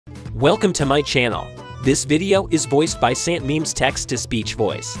Welcome to my channel. This video is voiced by Sante Memes text-to-speech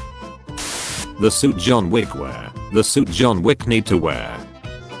voice. The suit John Wick wear. The suit John Wick need to wear.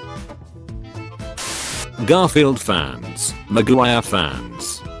 Garfield fans, Maguire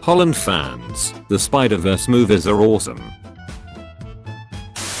fans, Holland fans, the Spider-Verse movies are awesome.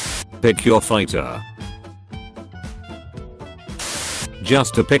 Pick your fighter.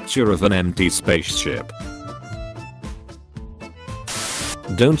 Just a picture of an empty spaceship.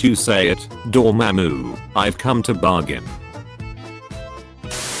 Don't you say it, Dormammu, I've come to bargain.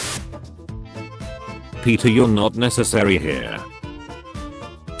 Peter, you're not necessary here.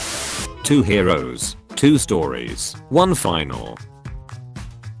 2 heroes, 2 stories, 1 final.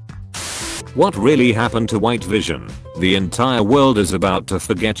 What really happened to White Vision? The entire world is about to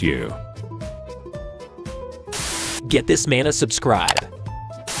forget you. Get this man a subscribe.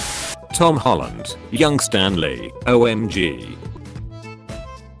 Tom Holland, young Stanley, OMG.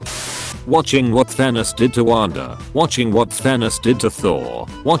 Watching what Thanos did to Wanda, watching what Thanos did to Thor,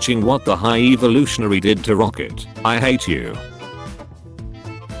 watching what the High Evolutionary did to Rocket. I hate you.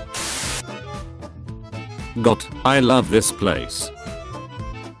 I love this place.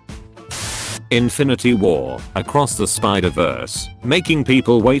 Infinity War, Across the Spider-Verse, making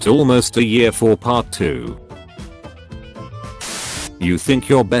people wait almost a year for part 2. You think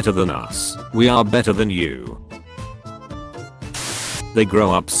you're better than us, we are better than you. They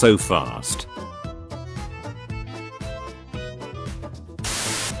grow up so fast.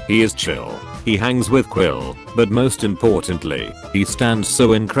 He is chill, he hangs with Quill, but most importantly, he stands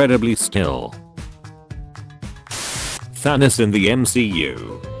so incredibly still. Thanos in the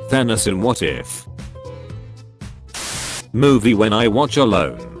MCU, Thanos in What If. Movie when I watch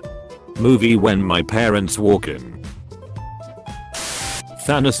alone. Movie when my parents walk in.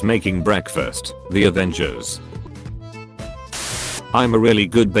 Thanos making breakfast, The Avengers. I'm a really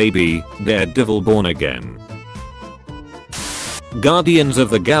good baby, Daredevil born again. Guardians of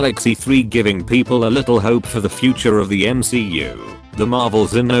the Galaxy 3 giving people a little hope for the future of the MCU, The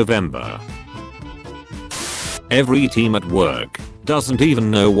Marvels in November. Every team at work doesn't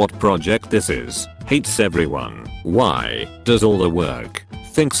even know what project this is, hates everyone. Why? Does all the work,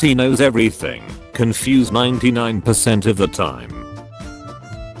 thinks he knows everything, confused 99% of the time.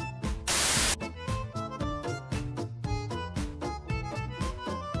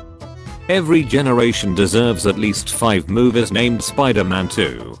 Every generation deserves at least 5 movies named Spider-Man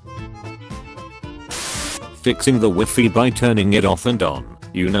 2. Fixing the Wi-Fi by turning it off and on.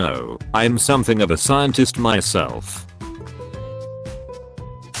 You know, I'm something of a scientist myself.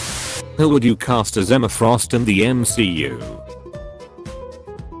 Who would you cast as Emma Frost in the MCU?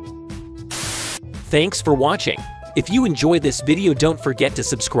 Thanks for watching. If you enjoyed this video, don't forget to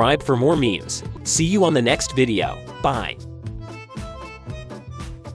subscribe for more memes. See you on the next video. Bye.